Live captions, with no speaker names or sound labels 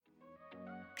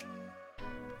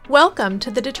Welcome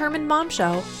to the Determined Mom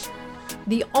Show,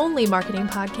 the only marketing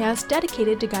podcast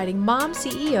dedicated to guiding mom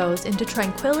CEOs into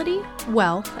tranquility,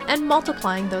 wealth, and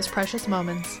multiplying those precious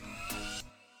moments.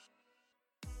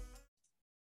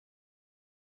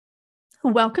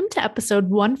 Welcome to episode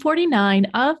 149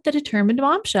 of the Determined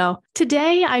Mom Show.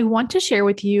 Today, I want to share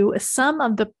with you some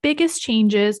of the biggest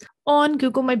changes on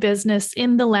Google My Business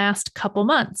in the last couple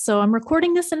months. So I'm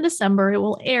recording this in December. It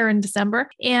will air in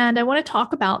December. And I want to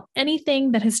talk about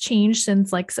anything that has changed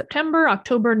since like September,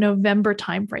 October, November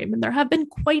timeframe. And there have been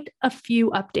quite a few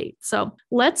updates. So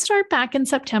let's start back in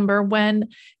September when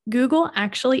Google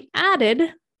actually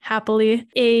added, happily,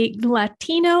 a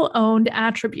Latino-owned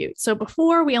attribute. So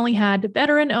before we only had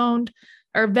veteran-owned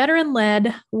or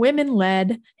veteran-led,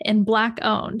 women-led, and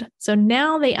Black-owned. So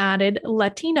now they added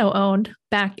Latino-owned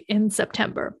back in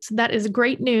September. So that is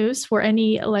great news for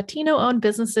any Latino-owned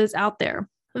businesses out there.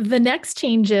 The next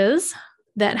changes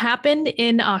that happened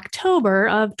in October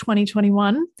of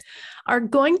 2021 are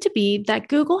going to be that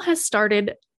Google has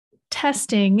started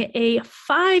testing a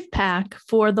 5-pack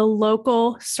for the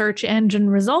local search engine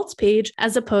results page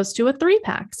as opposed to a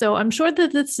 3-pack. So I'm sure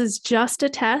that this is just a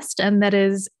test and that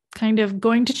is kind of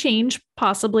going to change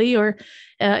possibly, or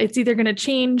it's either going to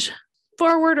change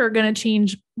forward or going to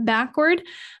change backward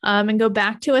and go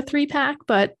back to a 3-pack.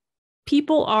 But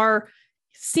people are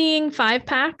seeing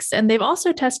 5-packs, and they've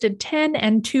also tested 10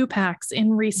 and 2-packs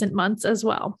in recent months as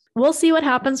well. We'll see what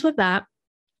happens with that.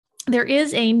 There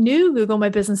is a new Google My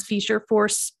Business feature for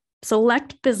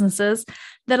select businesses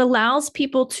that allows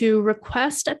people to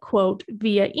request a quote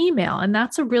via email. And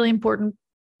that's a really important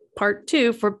part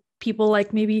too for people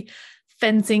like maybe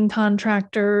fencing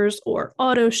contractors or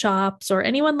auto shops or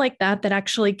anyone like that that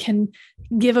actually can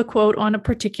give a quote on a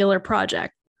particular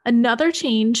project. Another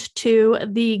change to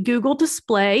the Google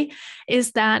display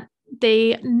is that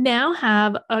they now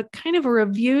have a kind of a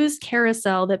reviews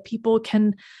carousel that people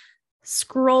can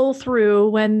scroll through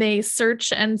when they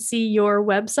search and see your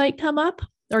website come up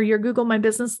or your Google My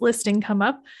Business listing come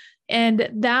up. And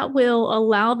that will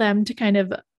allow them to kind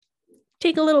of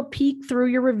take a little peek through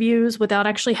your reviews without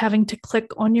actually having to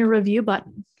click on your review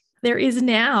button. There is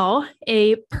now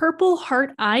a purple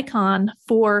heart icon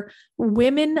for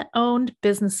women-owned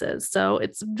businesses. So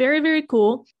it's very, very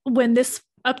cool. When this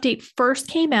update first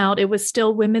came out, it was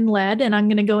still women-led, and I'm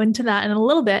going to go into that in a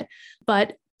little bit.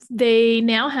 But they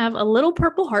now have a little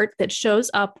purple heart that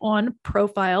shows up on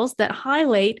profiles that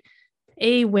highlight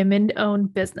a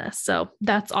women-owned business. So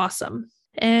that's awesome.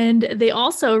 And they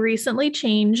also recently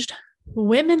changed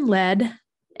women-led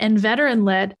and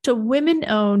veteran-led to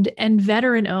women-owned and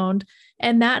veteran-owned.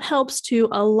 And that helps to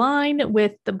align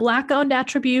with the Black-owned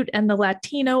attribute and the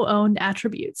Latino-owned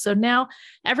attribute. So now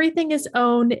everything is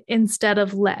owned instead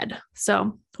of led,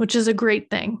 which is a great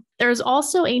thing. There's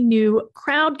also a new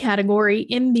crowd category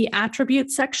in the attribute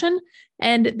section,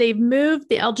 and they've moved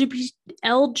the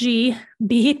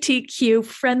LGBTQ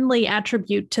friendly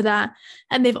attribute to that.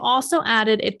 And they've also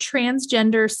added a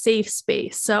transgender safe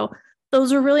space. So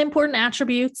those are really important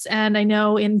attributes. And I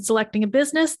know in selecting a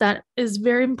business, that is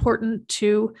very important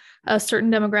to a certain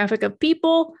demographic of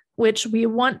people, which we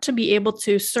want to be able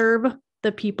to serve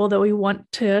the people that we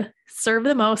want to serve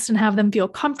the most and have them feel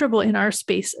comfortable in our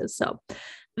spaces. So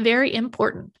very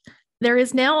important. There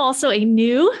is now also a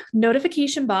new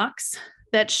notification box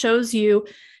that shows you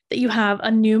that you have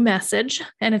a new message,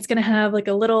 and it's going to have like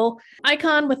a little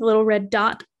icon with a little red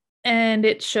dot, and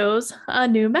it shows a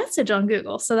new message on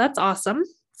Google. So that's awesome.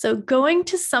 So going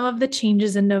to some of the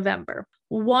changes in November.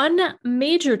 One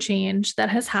major change that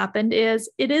has happened is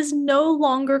it is no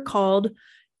longer called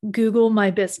Google My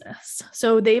Business.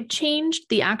 So they've changed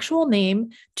the actual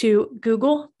name to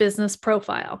Google Business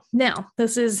Profile. Now,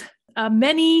 this is a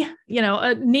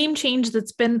name change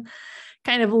that's been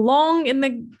kind of long in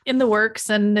the works.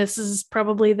 And this is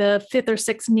probably the 5th or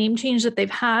 6th name change that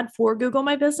they've had for Google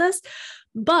My Business.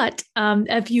 But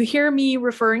if you hear me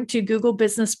referring to Google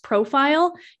Business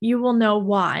Profile, you will know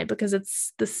why, because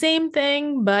it's the same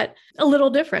thing, but a little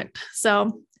different.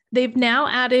 So they've now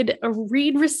added a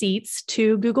read receipts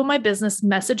to Google My Business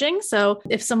messaging. So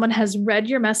if someone has read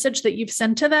your message that you've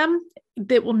sent to them,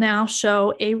 that will now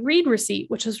show a read receipt,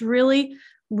 which is really,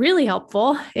 really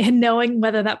helpful in knowing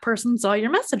whether that person saw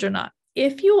your message or not.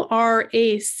 If you are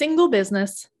a single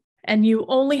business and you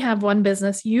only have one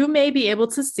business, you may be able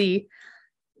to see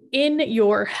in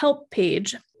your help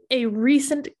page a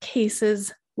recent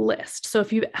cases list. So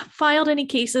if you filed any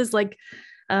cases, like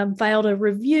filed a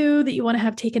review that you want to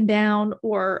have taken down,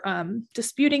 or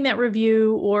disputing that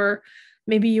review, or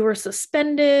maybe you were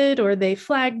suspended or they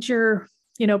flagged your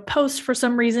post for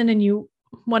some reason and you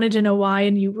wanted to know why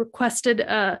and you requested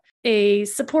a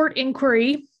support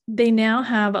inquiry, they now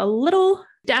have a little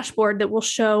dashboard that will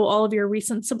show all of your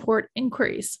recent support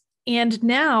inquiries. And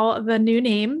now the new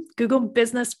name, Google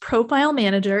Business Profile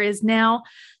Manager, is now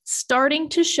starting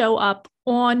to show up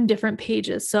on different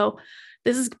pages. So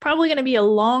this is probably going to be a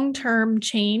long-term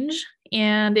change,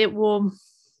 and it will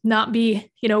not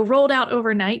be, rolled out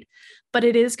overnight, but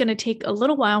it is going to take a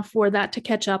little while for that to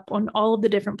catch up on all of the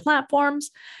different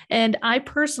platforms. And I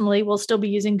personally will still be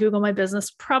using Google My Business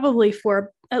probably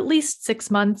for at least 6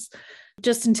 months,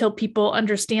 just until people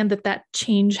understand that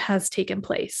change has taken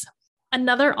place.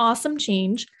 Another awesome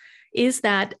change is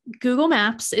that Google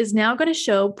Maps is now going to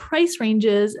show price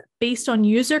ranges based on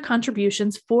user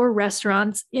contributions for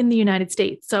restaurants in the United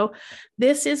States. So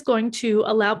this is going to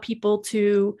allow people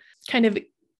to kind of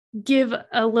give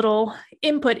a little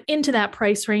input into that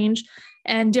price range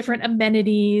and different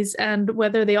amenities and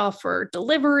whether they offer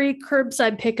delivery,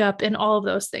 curbside pickup, and all of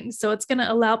those things. So it's going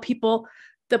to allow people,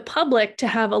 the public, to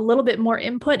have a little bit more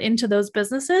input into those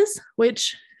businesses,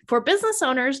 which for business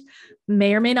owners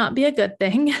may or may not be a good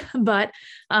thing, but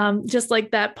just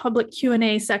like that public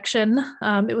Q&A section,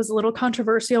 it was a little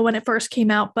controversial when it first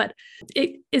came out, but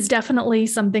it is definitely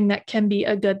something that can be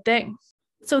a good thing.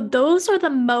 So those are the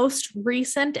most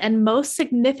recent and most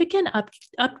significant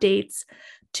updates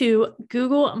to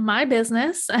Google My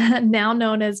Business, now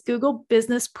known as Google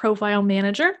Business Profile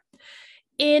Manager,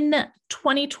 in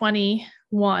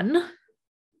 2021.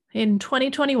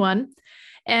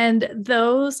 And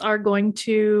those are going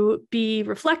to be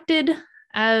reflected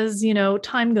as,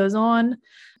 time goes on.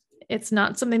 It's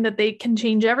not something that they can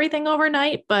change everything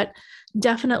overnight, but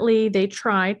definitely they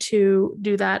try to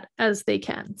do that as they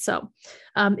can. So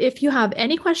if you have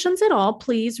any questions at all,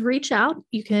 please reach out.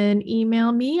 You can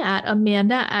email me at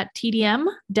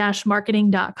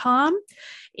amanda@tdm-marketing.com.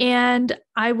 And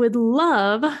I would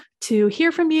love to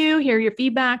hear from you, hear your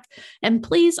feedback, and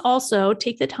please also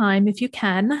take the time, if you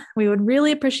can, we would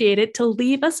really appreciate it, to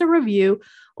leave us a review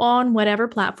on whatever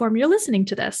platform you're listening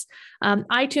to this.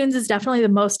 iTunes is definitely the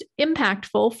most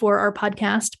impactful for our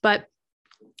podcast, but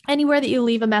anywhere that you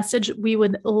leave a message, we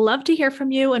would love to hear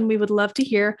from you, and we would love to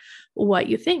hear what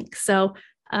you think. So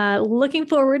looking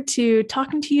forward to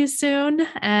talking to you soon,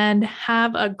 and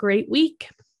have a great week.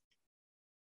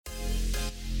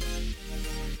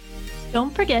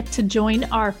 Don't forget to join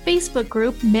our Facebook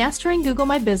group, Mastering Google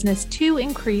My Business, to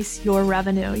increase your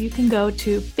revenue. You can go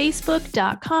to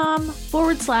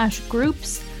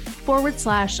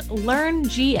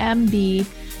facebook.com/groups/learnGMB,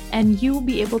 and you will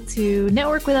be able to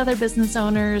network with other business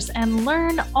owners and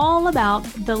learn all about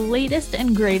the latest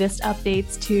and greatest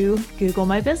updates to Google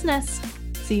My Business.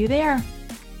 See you there.